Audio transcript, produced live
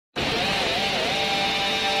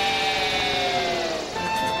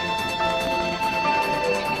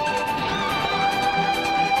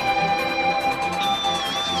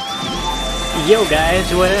Yo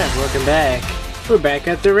guys, what up? Welcome back. We're back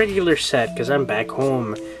at the regular set because I'm back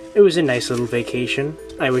home. It was a nice little vacation.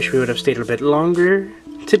 I wish we would have stayed a bit longer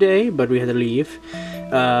today, but we had to leave.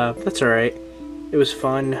 That's alright. It was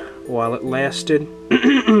fun while it lasted.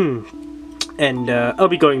 And I'll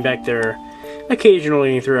be going back there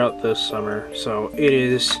occasionally throughout the summer, so it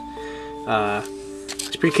is,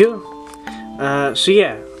 it's pretty cool. So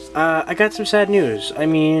yeah. I got some sad news. I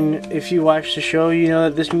mean, if you watch the show, you know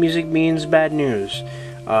that this music means bad news.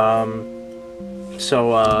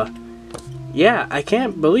 Yeah, I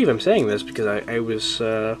can't believe I'm saying this because I'm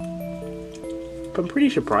pretty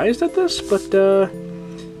surprised at this, but,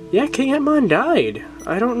 yeah, King Hitmon died.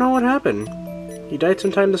 I don't know what happened. He died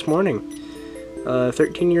sometime this morning.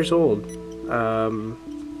 13 years old.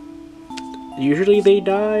 Usually they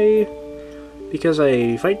die because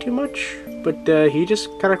I fight too much. But he just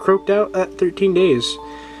kind of croaked out at 13 days.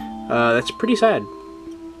 That's pretty sad.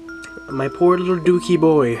 My poor little dookie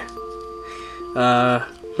boy.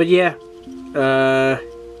 But yeah.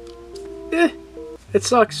 It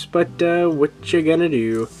sucks, but what you gonna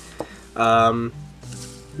do?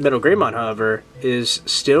 Metal Greymon, however, is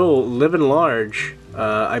still living large.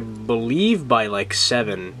 I believe by like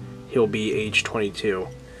 7, he'll be age 22.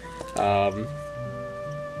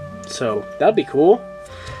 So, that'd be cool.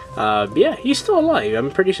 Yeah, he's still alive.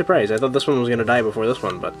 I'm pretty surprised. I thought this one was gonna die before this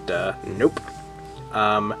one, but, nope.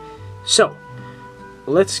 So,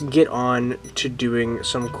 let's get on to doing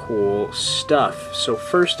some cool stuff. So,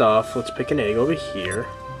 first off, let's pick an egg over here.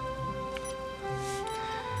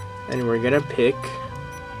 And we're gonna pick...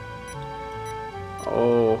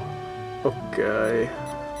 Oh, okay.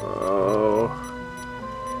 Oh.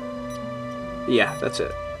 Yeah, that's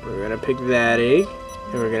it. We're gonna pick that egg,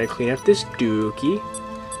 and we're gonna clean up this dookie.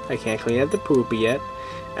 I can't clean up the poopy yet.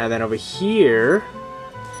 And then over here...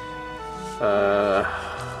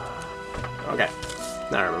 Okay.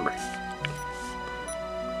 Now I remember.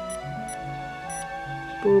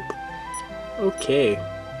 Boop. Okay.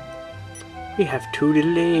 We have 2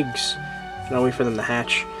 little eggs. Now wait for them to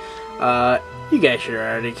hatch. You guys should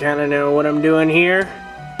already kind of know what I'm doing here.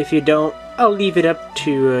 If you don't, I'll leave it up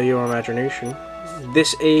to your imagination.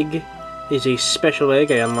 This egg is a special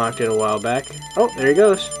egg. I unlocked it a while back. Oh, there he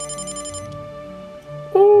goes.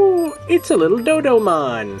 Oh, it's a little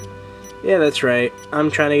Dodomon. Yeah, that's right.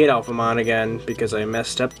 I'm trying to get Alphamon again because I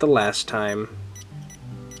messed up the last time.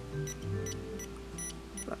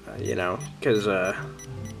 You know, because that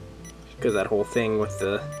whole thing with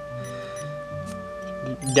the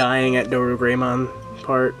dying at Dodo Greymon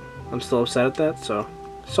part. I'm still upset at that, so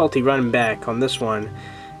salty running back on this one.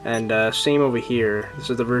 And same over here. This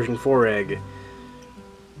is the version 4 egg.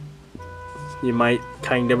 You might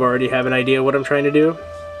kind of already have an idea what I'm trying to do.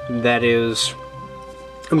 That is,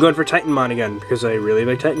 I'm going for Titanmon again because I really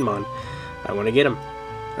like Titanmon. I want to get him.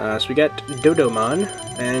 So we got Dodomon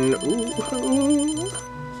and ooh.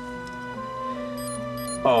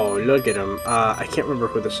 Oh, look at him. I can't remember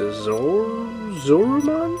who this is.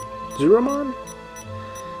 Zorumon? Zuramon?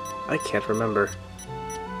 I can't remember.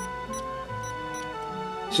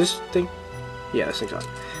 Is this thing? Yeah, this thing's on.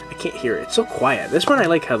 I can't hear it. It's so quiet. This one I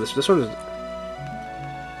like how this one's... I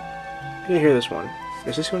can hear this one.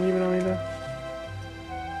 Is this one even on either?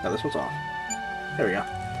 No, this one's off. There we go.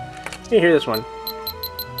 You can hear this one.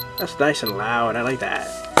 That's nice and loud. I like that.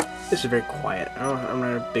 This is very quiet. I'm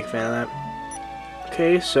not a big fan of that.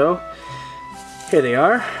 Okay, so here they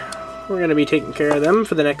are. We're going to be taking care of them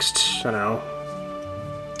for the next, I don't know,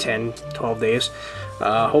 10, 12 days.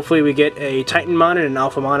 Hopefully we get a Titanmon and an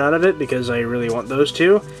Alphamon out of it because I really want those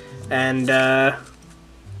two. And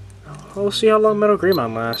we'll see how long Metal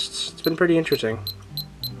Greymon lasts. It's been pretty interesting.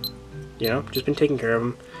 You know, just been taking care of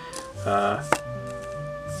him.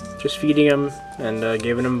 Just feeding him and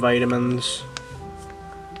giving him vitamins.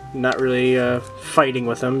 Not really fighting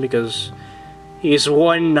with him because he's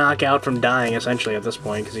one knockout from dying essentially at this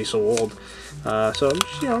point because he's so old. So I'm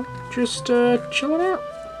just, you know, just chilling out.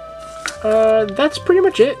 That's pretty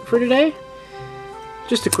much it for today.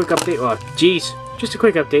 Just a quick update. Oh, jeez. Just a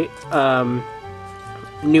quick update.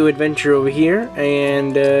 New adventure over here,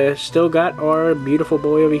 and still got our beautiful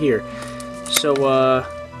boy over here. So, oh,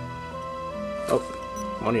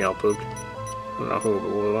 one of y'all pooped. I don't know who,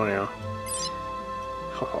 but one of y'all.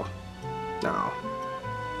 Oh, no.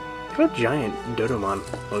 Look how giant Dodomon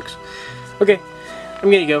looks. Okay,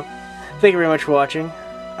 I'm gonna go. Thank you very much for watching,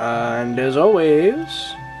 and as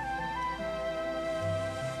always,